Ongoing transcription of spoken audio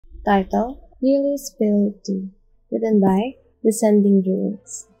Title: Nearly Spilled Tea. Written by Descending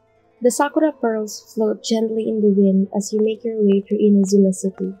Dreams. The sakura pearls float gently in the wind as you make your way through Inazuma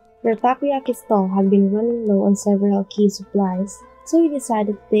City. Your takoyaki stall had been running low on several key supplies, so you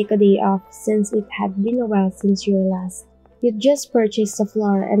decided to take a day off since it had been a while since your last. You'd just purchased the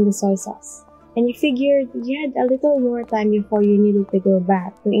flour and the soy sauce, and you figured you had a little more time before you needed to go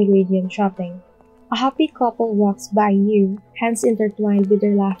back to ingredient shopping. A happy couple walks by you, hands intertwined with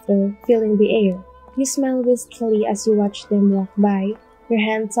their laughter, filling the air. You smile wistfully as you watch them walk by, your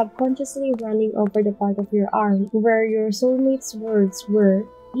hand subconsciously running over the part of your arm where your soulmate's words were,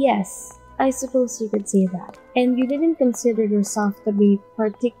 "Yes, I suppose you could say that." And you didn't consider yourself to be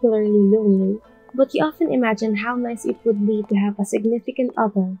particularly lonely, but you often imagine how nice it would be to have a significant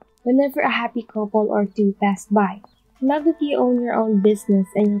other whenever a happy couple or two passed by. Now that you own your own business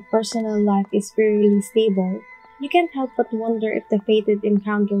and your personal life is fairly stable, you can't help but wonder if the fated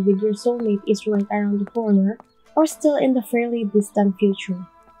encounter with your soulmate is right around the corner or still in the fairly distant future.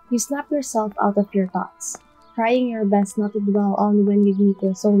 You snap yourself out of your thoughts, trying your best not to dwell on when you meet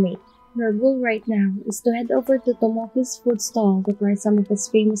your soulmate. Your goal right now is to head over to Tomoki's food stall to try some of his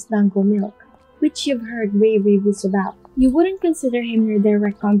famous dango milk, which you've heard rave reviews about. You wouldn't consider him your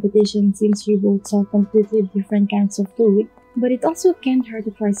direct competition since you both sell completely different kinds of food, but it also can't hurt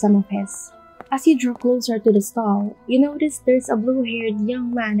to try some of his. As you draw closer to the stall, you notice there's a blue-haired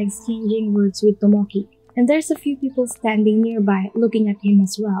young man exchanging words with Tomoki, and there's a few people standing nearby looking at him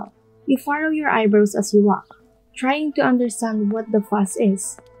as well. You furrow your eyebrows as you walk, trying to understand what the fuss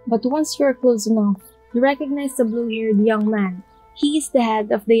is, but once you're close enough, you recognize the blue-haired young man. He is the head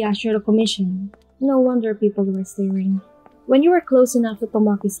of the Yashiro Commission. No wonder people were staring. When you are close enough to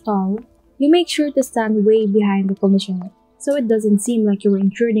Tomoki's stall, you make sure to stand way behind the commissioner, so it doesn't seem like you were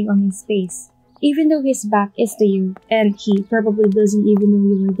intruding on his space, even though his back is to you, and he probably doesn't even know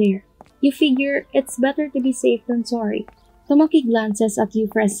you were there. You figure it's better to be safe than sorry. Tomoki glances at you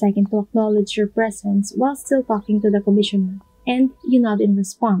for a second to acknowledge your presence while still talking to the commissioner, and you nod in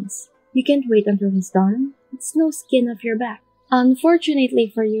response. You can't wait until he's done. It's no skin off your back. Unfortunately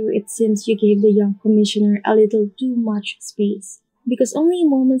for you, it seems you gave the young commissioner a little too much space, because only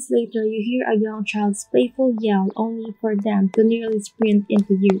moments later you hear a young child's playful yell only for them to nearly sprint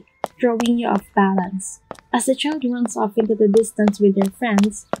into you, throwing you off balance. As the child runs off into the distance with their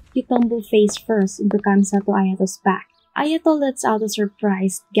friends, you tumble face first into Kamisato Ayato's back. Ayato lets out a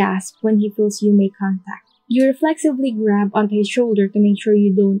surprised gasp when he feels you make contact. You reflexively grab onto his shoulder to make sure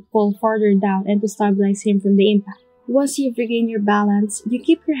you don't fall farther down and to stabilize him from the impact. Once you've regained your balance, you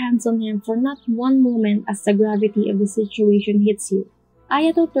keep your hands on him for not one moment as the gravity of the situation hits you.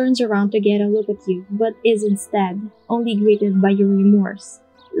 Ayato turns around to get a look at you, but is instead only greeted by your remorse.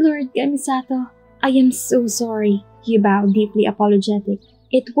 "Lord Kamisato, I am so sorry," you bow, deeply apologetic.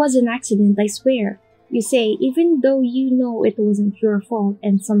 "It was an accident, I swear," you say, even though you know it wasn't your fault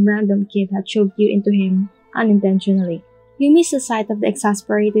and some random kid had choked you into him unintentionally. You miss the sight of the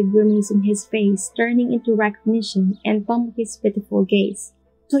exasperated grimace in his face turning into recognition and Tomoki's pitiful gaze.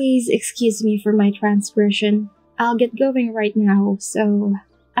 "Please excuse me for my transgression. I'll get going right now, so..."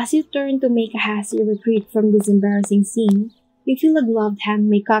 As you turn to make a hasty retreat from this embarrassing scene, you feel a gloved hand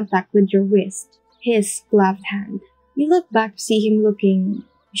make contact with your wrist. His gloved hand. You look back to see him looking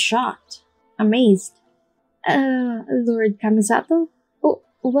shocked, amazed. Lord Kamisato? Oh,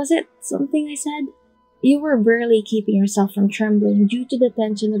 was it something I said?" You were barely keeping yourself from trembling due to the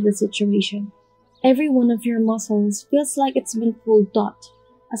tension of the situation. Every one of your muscles feels like it's been pulled taut.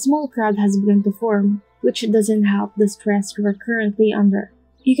 A small crowd has begun to form, which doesn't help the stress you are currently under.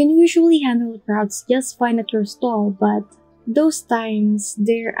 You can usually handle crowds just fine at your stall, but those times,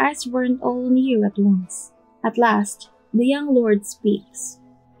 their eyes weren't all on you at once. At last, the young lord speaks.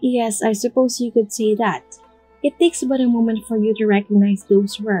 "Yes, I suppose you could say that." It takes but a moment for you to recognize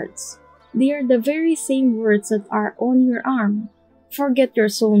those words. They are the very same words that are on your arm. Forget your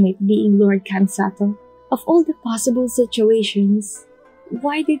soulmate being Lord Kamisato. Of all the possible situations,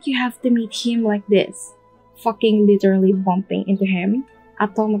 why did you have to meet him like this? Fucking literally bumping into him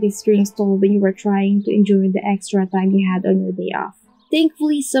at Tomoki's drink stall when you were trying to enjoy the extra time you had on your day off.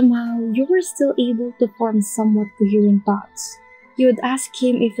 Thankfully, somehow, you were still able to form somewhat coherent thoughts. You would ask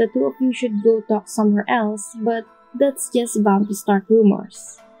him if the two of you should go talk somewhere else, but that's just bound to start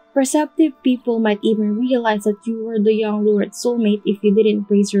rumors. Perceptive people might even realize that you were the young lord's soulmate if you didn't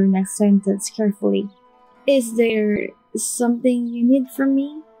phrase your next sentence carefully. "Is there something you need from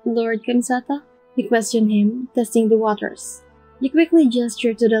me, Lord Kamisato?" You question him, testing the waters. You quickly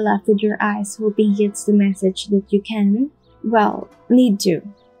gesture to the left with your eyes, hoping he gets the message that you can, well, need to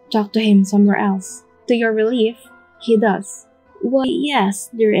talk to him somewhere else. To your relief, he does. Why, yes,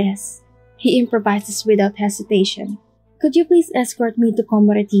 there is. He improvises without hesitation. Could you please escort me to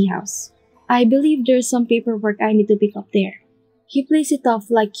Komore Tea House? I believe there's some paperwork I need to pick up there. He plays it off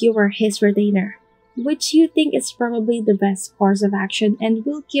like you were his retainer, which you think is probably the best course of action and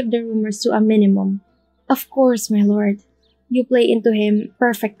will keep the rumors to a minimum. Of course, my lord. You play into him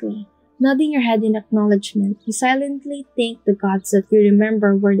perfectly. Nodding your head in acknowledgement, you silently thank the gods that you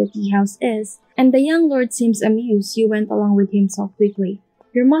remember where the tea house is, and the young lord seems amused you went along with him so quickly.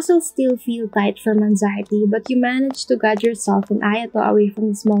 Your muscles still feel tight from anxiety, but you manage to guide yourself and Ayato away from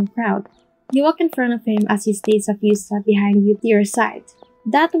the small crowd. You walk in front of him as he stays a few steps behind you to your side.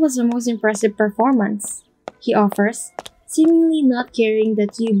 That was the most impressive performance, he offers, seemingly not caring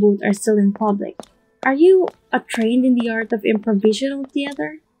that you both are still in public. Are you trained in the art of improvisational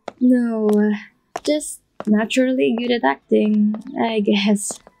theater? No, just naturally good at acting, I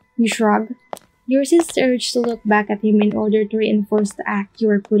guess. You shrug. You resist the urge to look back at him in order to reinforce the act you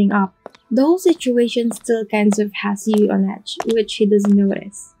are putting up. The whole situation still kind of has you on edge, which he doesn't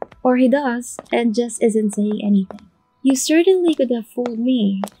notice. Or he does, and just isn't saying anything. You certainly could have fooled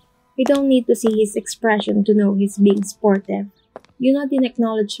me. You don't need to see his expression to know he's being sportive. You nod in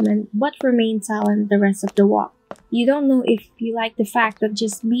acknowledgement, but remain silent the rest of the walk. You don't know if you like the fact that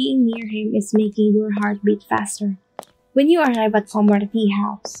just being near him is making your heart beat faster. When you arrive at Komore Tea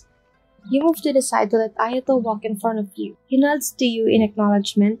House, you move to the side to let Ayato walk in front of you. He nods to you in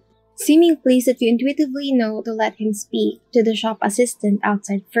acknowledgement, seeming pleased that you intuitively know to let him speak to the shop assistant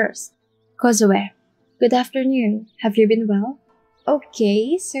outside first. Kozue, good afternoon. Have you been well?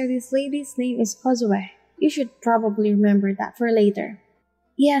 Okay, so this lady's name is Kozue. You should probably remember that for later.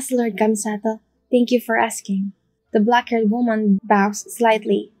 Yes, Lord Kamisato. Thank you for asking. The black-haired woman bows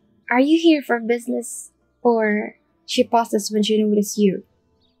slightly. Are you here for business? Or she pauses when she notices you.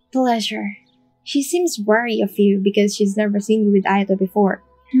 Pleasure. She seems wary of you because she's never seen you with Ayato before.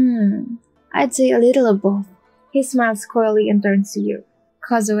 I'd say a little of both. He smiles coyly and turns to you.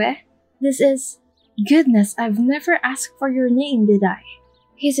 Kozue, this is... Goodness, I've never asked for your name, did I?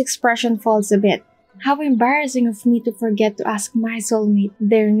 His expression falls a bit. How embarrassing of me to forget to ask my soulmate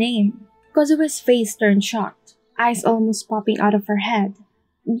their name. Kozue's face turned shocked, eyes almost popping out of her head.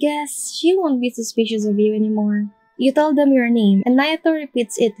 Guess she won't be suspicious of you anymore. You tell them your name, and Ayato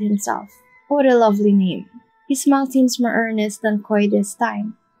repeats it himself. What a lovely name. His smile seems more earnest than coy this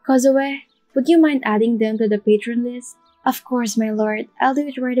time. Kozue, would you mind adding them to the patron list? Of course, my lord. I'll do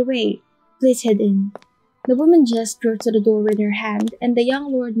it right away. Please head in. The woman gestures to the door with her hand, and the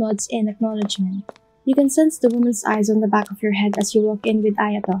young lord nods in acknowledgement. You can sense the woman's eyes on the back of your head as you walk in with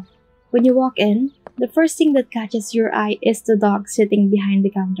Ayato. When you walk in, the first thing that catches your eye is the dog sitting behind the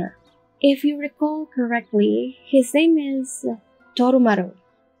counter. If you recall correctly, his name is Torumaru.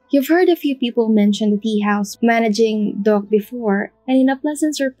 You've heard a few people mention the tea house managing dog before, and in a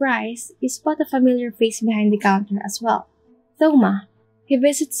pleasant surprise, you spot a familiar face behind the counter as well. Thoma. He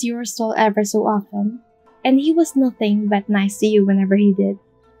visits your stall ever so often, and he was nothing but nice to you whenever he did.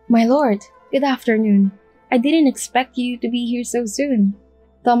 My lord, good afternoon. I didn't expect you to be here so soon.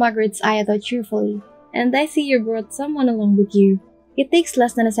 Thoma greets Ayato cheerfully, and I see you brought someone along with you. It takes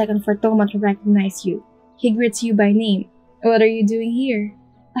less than a second for Thoma to recognize you. He greets you by name. What are you doing here?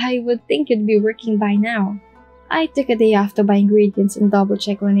 I would think you'd be working by now. I took a day off to buy ingredients and double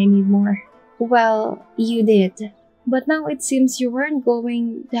check when I need more. Well, you did. But now it seems you weren't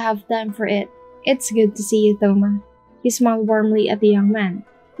going to have time for it. It's good to see you, Thoma. He smiled warmly at the young man.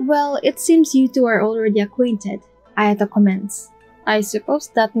 Well, it seems you two are already acquainted, Ayato comments. I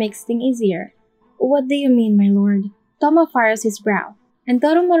suppose that makes things easier. What do you mean, my lord? Thoma furrows his brow, and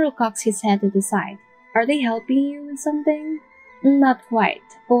Torumaru cocks his head to the side. Are they helping you with something? Not quite.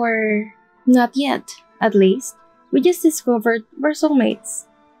 Or not yet, at least. We just discovered we're soulmates.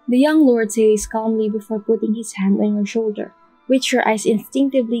 The young lord says calmly before putting his hand on your shoulder, which your eyes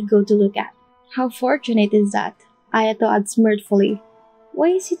instinctively go to look at. How fortunate is that? Ayato adds mirthfully. Why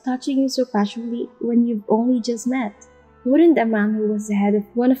is he touching you so casually when you've only just met? Wouldn't a man who was the head of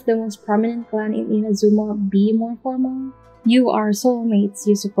one of the most prominent clans in Inazuma be more formal? You are soulmates,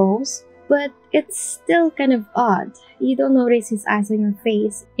 you suppose? But it's still kind of odd. You don't notice his eyes on your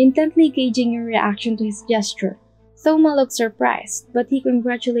face, intently gauging your reaction to his gesture. Thoma looks surprised, but he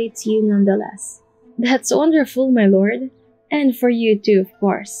congratulates you nonetheless. That's wonderful, my lord. And for you too, of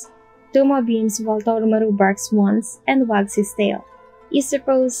course. Thoma beams while Torumaru barks once and wags his tail. You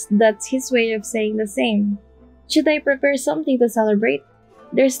suppose that's his way of saying the same. Should I prepare something to celebrate?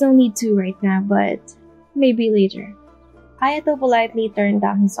 There's no need to right now, but maybe later. Ayato politely turned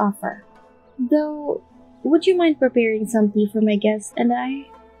down his offer. Though, would you mind preparing some tea for my guest and I?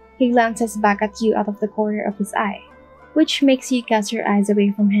 He glances back at you out of the corner of his eye. which makes you cast your eyes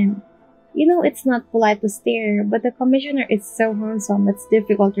away from him. You know it's not polite to stare, but the commissioner is so handsome it's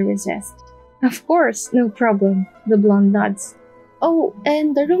difficult to resist. Of course, no problem, the blonde nods. Oh,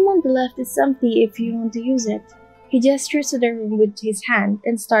 and the room on the left is empty if you want to use it. He gestures to the room with his hand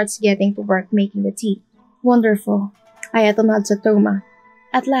and starts getting to work making the tea. Wonderful. Ayato nods at Toma.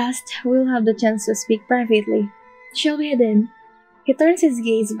 At last, we'll have the chance to speak privately. Shall we head in? He turns his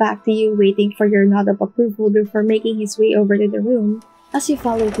gaze back to you, waiting for your nod of approval before making his way over to the room as you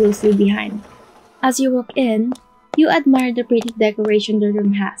follow closely behind. As you walk in, you admire the pretty decoration the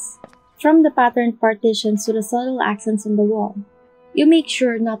room has. From the patterned partitions to the subtle accents on the wall. You make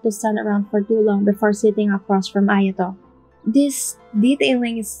sure not to stand around for too long before sitting across from Ayato. This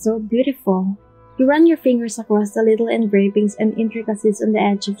detailing is so beautiful. You run your fingers across the little engravings and intricacies on the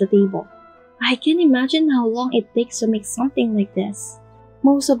edge of the table. I can imagine how long it takes to make something like this.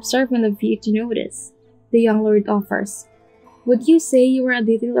 Most observant of you to notice, the young lord offers. Would you say you are a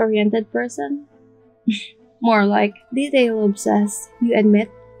detail-oriented person? More like detail-obsessed, you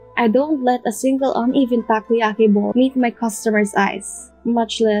admit. I don't let a single uneven takoyaki ball meet my customer's eyes,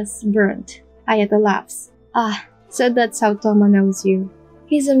 much less burnt. Ayato laughs. Ah, so that's how Toma knows you.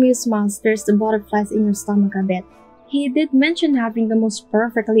 His amused smile stirs the butterflies in your stomach a bit. He did mention having the most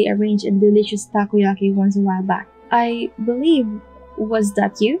perfectly arranged and delicious takoyaki once a while back. I believe, was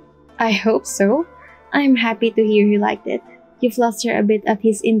that you? I hope so. I'm happy to hear you liked it. You fluster a bit at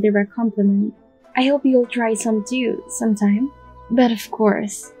his indirect compliment. I hope you'll try some too, sometime. But of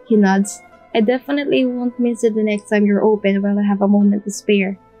course, he nods. I definitely won't miss it the next time you're open while I have a moment to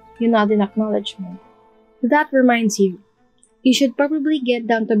spare. You nod in acknowledgement. That reminds you. You should probably get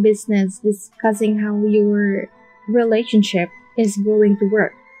down to business discussing how your relationship is going to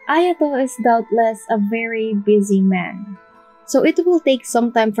work. Ayato is doubtless a very busy man. So it will take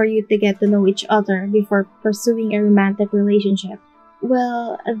some time for you to get to know each other before pursuing a romantic relationship.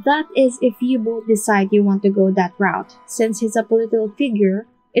 Well, that is if you both decide you want to go that route. Since he's a political figure,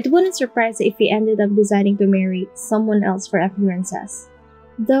 it wouldn't surprise if he ended up deciding to marry someone else for appearances.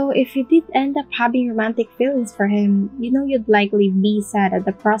 Though if you did end up having romantic feelings for him, you know you'd likely be sad at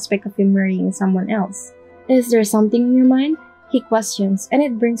the prospect of him marrying someone else. Is there something in your mind? He questions, and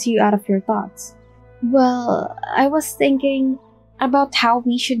it brings you out of your thoughts. Well, I was thinking about how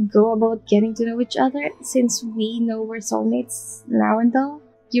we should go about getting to know each other since we know we're soulmates now and all.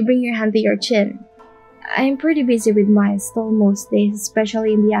 You bring your hand to your chin. I'm pretty busy with my stall most days,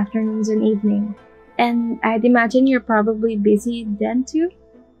 especially in the afternoons and evening. And I'd imagine you're probably busy then too?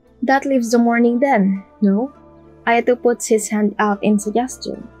 That leaves the morning then, no? Ayato puts his hand out in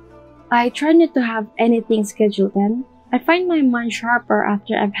suggestion. I try not to have anything scheduled then. I find my mind sharper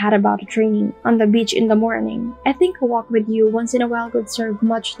after I've had about a training on the beach in the morning. I think a walk with you once in a while could serve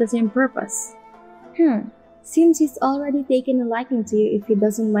much the same purpose. Seems he's already taken a liking to you if he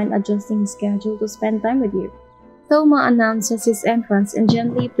doesn't mind adjusting his schedule to spend time with you. Toma announces his entrance and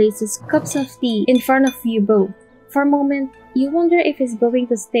gently places cups of tea in front of you both. For a moment, you wonder if he's going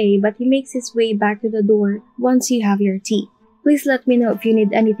to stay, but he makes his way back to the door once you have your tea. Please let me know if you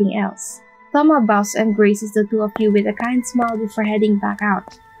need anything else. Toma bows and graces the two of you with a kind smile before heading back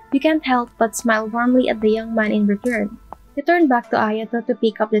out. You can't help but smile warmly at the young man in return. You turn back to Ayato to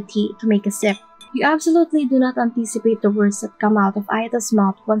pick up the tea to make a sip. You absolutely do not anticipate the words that come out of Ayato's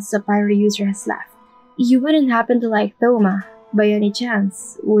mouth once the pyro user has left. You wouldn't happen to like Toma, by any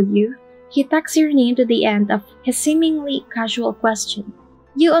chance, would you? He tacks your name to the end of his seemingly casual question.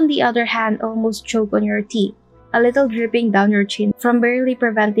 You, on the other hand, almost choke on your tea, a little dripping down your chin from barely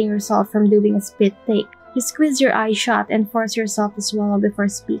preventing yourself from doing a spit take. You squeeze your eyes shut and force yourself to swallow before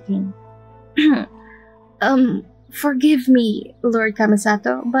speaking. Forgive me, Lord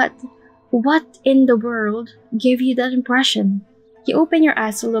Kamisato, but what in the world gave you that impression? You open your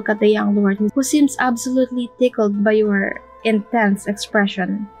eyes to look at the young lord who seems absolutely tickled by your intense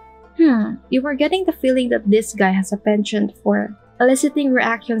expression. You were getting the feeling that this guy has a penchant for eliciting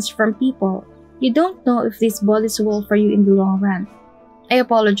reactions from people. You don't know if this bodes well for you in the long run. I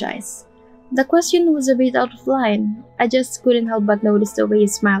apologize. The question was a bit out of line. I just couldn't help but notice the way you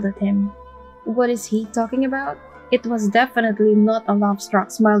smiled at him. What is he talking about? It was definitely not a love-struck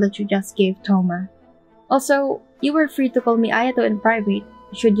smile that you just gave Toma. Also, you were free to call me Ayato in private,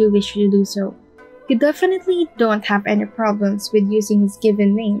 should you wish to do so. You definitely don't have any problems with using his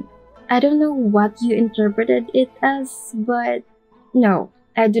given name. I don't know what you interpreted it as, but no,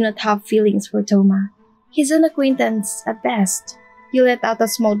 I do not have feelings for Toma. He's an acquaintance at best. You let out a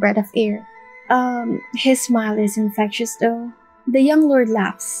small breath of air. His smile is infectious though. The young lord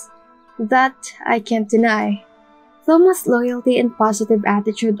laughs. That I can't deny. Thoma's loyalty and positive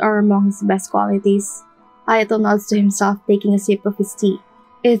attitude are among his best qualities. Ayato nods to himself, taking a sip of his tea.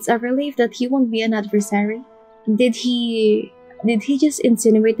 It's a relief that he won't be an adversary. Did he just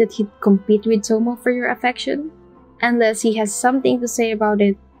insinuate that he'd compete with Tomo for your affection? Unless he has something to say about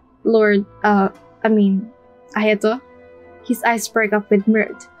it, Ayato? His eyes perk up with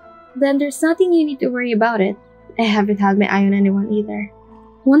mirth. Then there's nothing you need to worry about it. I haven't had my eye on anyone either.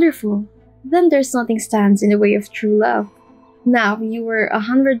 Wonderful. Then there's nothing stands in the way of true love. Now, you were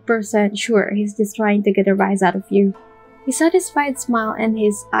 100% sure he's just trying to get a rise out of you. His satisfied smile and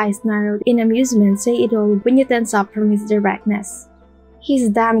his eyes narrowed in amusement say it all when you tense up from his directness. He's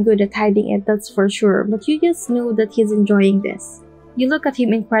damn good at hiding it, that's for sure, but you just know that he's enjoying this. You look at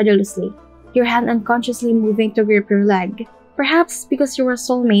him incredulously, your hand unconsciously moving to grip your leg. Perhaps because you are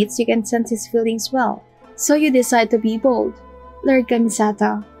soulmates, you can sense his feelings well. So you decide to be bold. Lord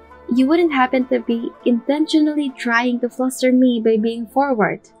Kamisato, you wouldn't happen to be intentionally trying to fluster me by being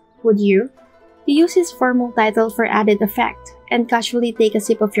forward, would you? You use his formal title for added effect and casually take a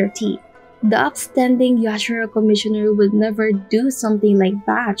sip of your tea. The upstanding Yashiro commissioner would never do something like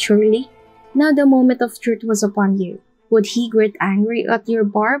that, surely. Now the moment of truth was upon you. Would he grit angry at your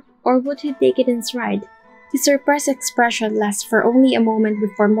barb, or would he take it in stride? His surprised expression lasts for only a moment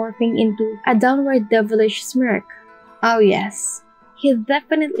before morphing into a downward devilish smirk. Oh yes, he'd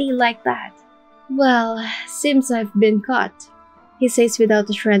definitely like that. Well, seems I've been caught, he says without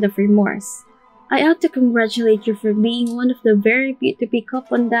a shred of remorse. I ought to congratulate you for being one of the very few to pick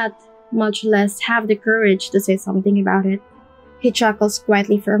up on that, much less have the courage to say something about it. He chuckles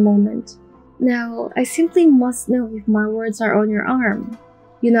quietly for a moment. Now, I simply must know if my words are on your arm.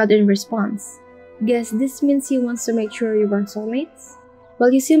 You nod in response. Guess this means he wants to make sure you are soulmates?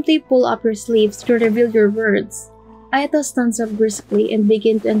 Well, you simply pull up your sleeves to reveal your words. Ayato stands up briskly and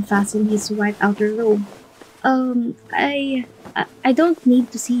begins to unfasten his white outer robe. I don't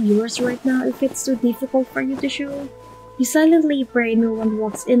need to see yours right now if it's too difficult for you to show. You silently pray no one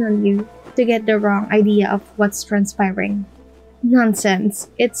walks in on you to get the wrong idea of what's transpiring. Nonsense.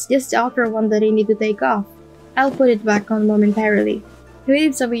 It's just the outer one that I need to take off. I'll put it back on momentarily. He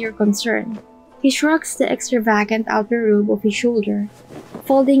waves away your concern. He shrugs the extravagant outer robe off his shoulder,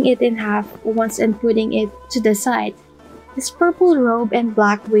 folding it in half once and putting it to the side. His purple robe and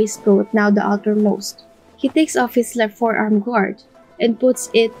black waistcoat now the outermost. He takes off his left forearm guard and puts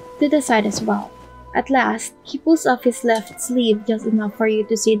it to the side as well. At last, he pulls off his left sleeve just enough for you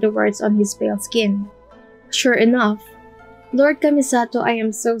to see the words on his pale skin. Sure enough, Lord Kamisato, I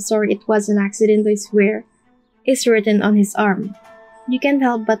am so sorry it was an accident, I swear, is written on his arm. You can't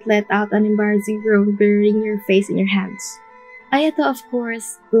help but let out an embarrassing groan burying your face in your hands. Ayato, of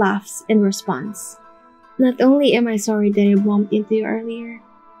course, laughs in response. Not only am I sorry that I bumped into you earlier,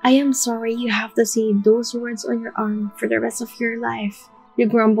 I am sorry you have to say those words on your arm for the rest of your life, you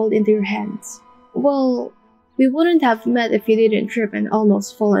grumbled into your hands. Well, we wouldn't have met if you didn't trip and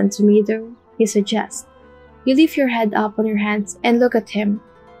almost fall into me though, he suggests. You lift your head up on your hands and look at him.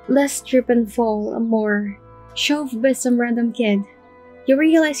 Less trip and fall, more shoved by some random kid. You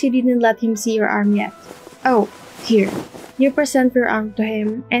realize you didn't let him see your arm yet. Oh, here. You present your arm to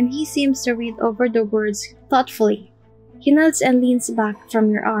him, and he seems to read over the words thoughtfully. He nods and leans back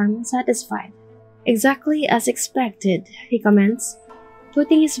from your arm, satisfied. Exactly as expected, he comments,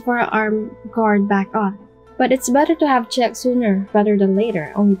 putting his forearm guard back on. But it's better to have checked sooner rather than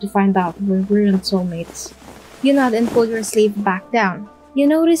later, only to find out we weren't soulmates. You nod and pull your sleeve back down. You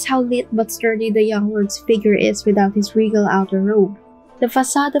notice how lit but sturdy the young lord's figure is without his regal outer robe. The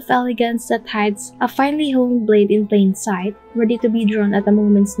facade of elegance that hides a finely honed blade in plain sight, ready to be drawn at a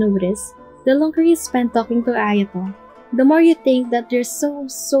moment's notice. The longer you spend talking to Ayato, the more you think that there's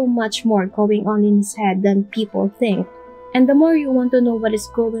so much more going on in his head than people think, and the more you want to know what is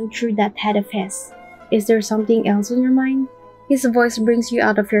going through that head of his. Is there something else on your mind? His voice brings you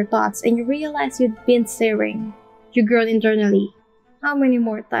out of your thoughts and you realize you've been staring. You groan internally. How many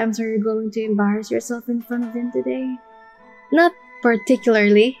more times are you going to embarrass yourself in front of him today? Not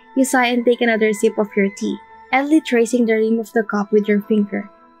particularly. You sigh and take another sip of your tea, idly tracing the rim of the cup with your finger.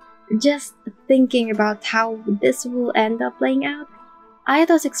 Just thinking about how this will end up playing out?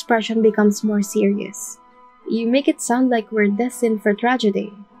 Ayato's expression becomes more serious. You make it sound like we're destined for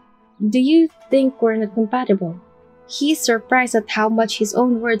tragedy. Do you think we're not compatible? He's surprised at how much his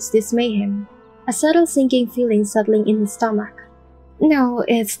own words dismay him, a subtle sinking feeling settling in his stomach. No,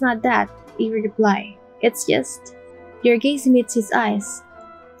 it's not that, you reply. It's just... Your gaze meets his eyes.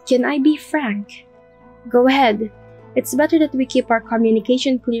 Can I be frank? Go ahead. It's better that we keep our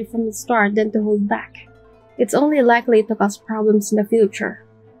communication clear from the start than to hold back. It's only likely to cause problems in the future.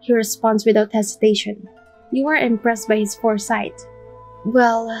 He responds without hesitation. You are impressed by his foresight.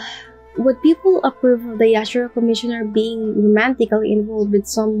 Well, Would people approve of the Yashiro commissioner being romantically involved with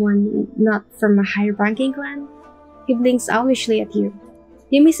someone not from a high-ranking clan? He blinks owlishly at you.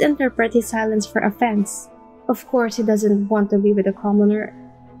 You misinterpret his silence for offense. Of course he doesn't want to be with a commoner.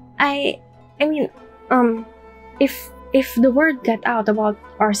 I mean, if the word got out about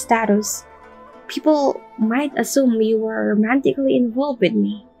our status, people might assume you were romantically involved with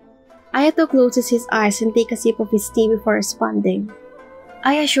me. Ayato closes his eyes and takes a sip of his tea before responding.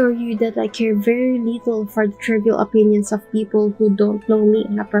 I assure you that I care very little for the trivial opinions of people who don't know me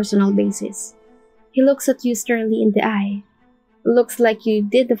on a personal basis. He looks at you sternly in the eye. Looks like you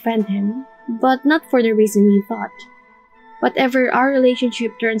did offend him, but not for the reason you thought. Whatever our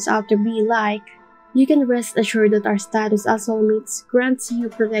relationship turns out to be like, you can rest assured that our status as soulmates grants you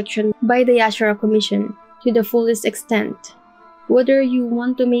protection by the Yashiro Commission to the fullest extent. Whether you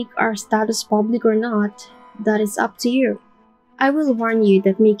want to make our status public or not, that is up to you. I will warn you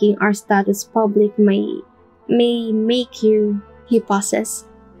that making our status public may make you, he pauses,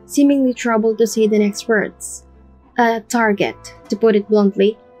 seemingly troubled to say the next words. A target, to put it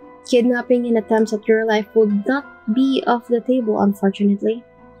bluntly. Kidnapping and attempts at your life would not be off the table, unfortunately.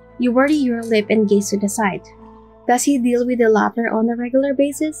 You worry your lip and gaze to the side. Does he deal with the latter on a regular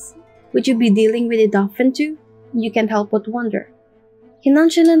basis? Would you be dealing with it often too? You can't help but wonder. He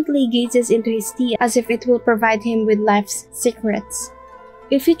nonchalantly gazes into his tea as if it will provide him with life's secrets.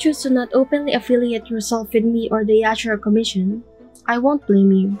 If you choose to not openly affiliate yourself with me or the Yashiro Commission, I won't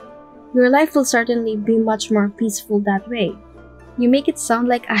blame you. Your life will certainly be much more peaceful that way. You make it sound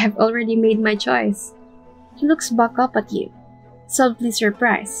like I have already made my choice. He looks back up at you, subtly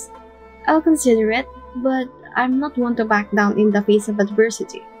surprised. I'll consider it, but I'm not one to back down in the face of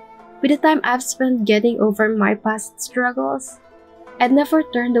adversity. With the time I've spent getting over my past struggles, I'd never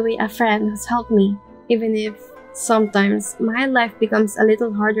turned away a friend who's helped me, even if sometimes my life becomes a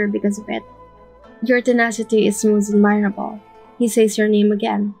little harder because of it. Your tenacity is most admirable. He says your name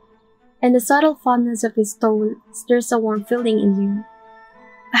again, and the subtle fondness of his tone stirs a warm feeling in you.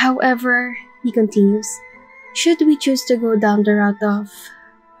 However, he continues, should we choose to go down the route of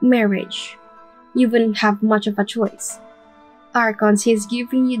marriage, you wouldn't have much of a choice. Archons, he's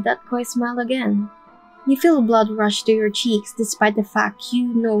giving you that coy smile again. You feel blood rush to your cheeks despite the fact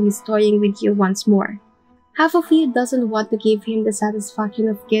you know he's toying with you once more. Half of you doesn't want to give him the satisfaction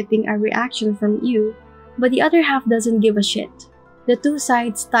of getting a reaction from you, but the other half doesn't give a shit. The two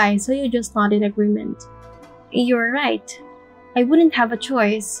sides tie, so you're just not in agreement. You're right. I wouldn't have a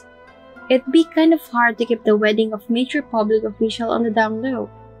choice. It'd be kind of hard to keep the wedding of major public official on the down low.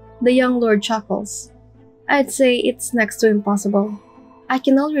 The young lord chuckles. I'd say it's next to impossible. I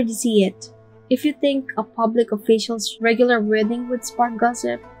can already see it. If you think a public official's regular wedding would spark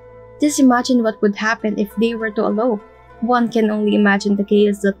gossip, just imagine what would happen if they were to elope. One can only imagine the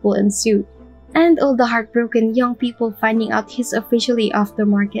chaos that will ensue. And all the heartbroken young people finding out he's officially off the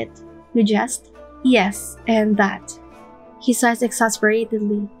market. You jest? Yes, and that. He sighs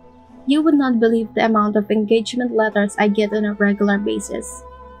exasperatedly. You would not believe the amount of engagement letters I get on a regular basis.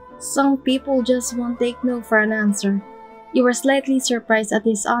 Some people just won't take no for an answer. You were slightly surprised at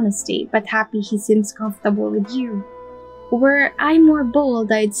his honesty, but happy he seems comfortable with you. Were I more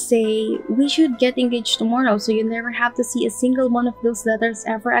bold, I'd say we should get engaged tomorrow so you never have to see a single one of those letters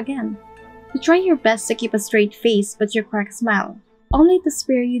ever again. You try your best to keep a straight face, but you crack a smile. Only to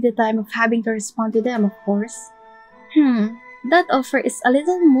spare you the time of having to respond to them, of course. That offer is a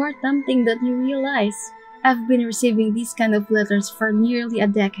little more tempting than you realize. I've been receiving these kind of letters for nearly a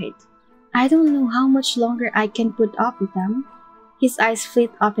decade. I don't know how much longer I can put up with them. His eyes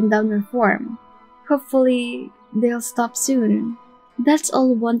flit up and down your form. Hopefully, they'll stop soon. That's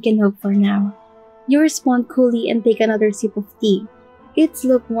all one can hope for now. You respond coolly and take another sip of tea. It's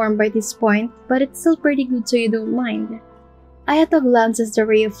lukewarm by this point, but it's still pretty good so you don't mind. Ayato glances the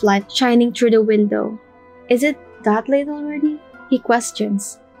ray of light shining through the window. Is it that late already? He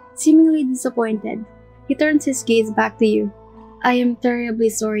questions, seemingly disappointed. He turns his gaze back to you. I am terribly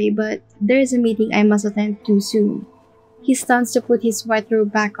sorry, but there's a meeting I must attend to soon. He stands to put his white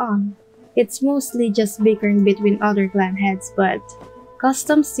robe back on. It's mostly just bickering between other clan heads, but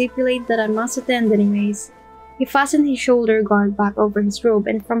customs stipulate that I must attend anyways. He fastens his shoulder guard back over his robe,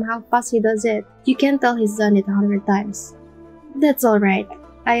 and from how fast he does it, you can tell he's done it 100 times. That's alright.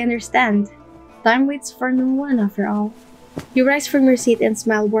 I understand. Time waits for no one after all. You rise from your seat and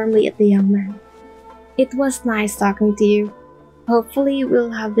smile warmly at the young man. It was nice talking to you. Hopefully, we'll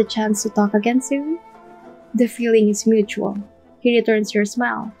have the chance to talk again soon. The feeling is mutual. He returns your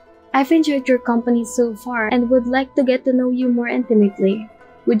smile. I've enjoyed your company so far and would like to get to know you more intimately.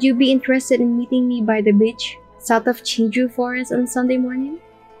 Would you be interested in meeting me by the beach, south of Chinju Forest on Sunday morning?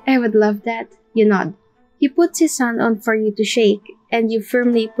 I would love that. You nod. He puts his hand on for you to shake, and you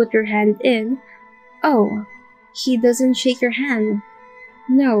firmly put your hand in. Oh, he doesn't shake your hand.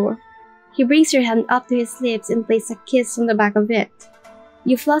 No. He brings your hand up to his lips and places a kiss on the back of it.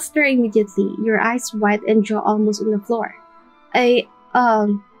 You fluster immediately, your eyes wide and jaw almost on the floor. I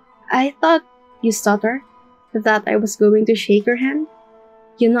thought, you stutter, that I was going to shake your hand?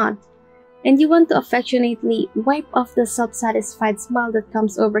 You nod, and you want to affectionately wipe off the self-satisfied smile that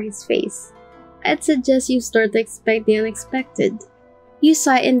comes over his face. I'd suggest you start to expect the unexpected. You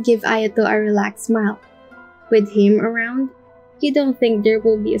sigh and give Ayato a relaxed smile. With him around, you don't think there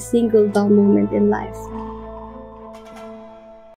will be a single dull moment in life.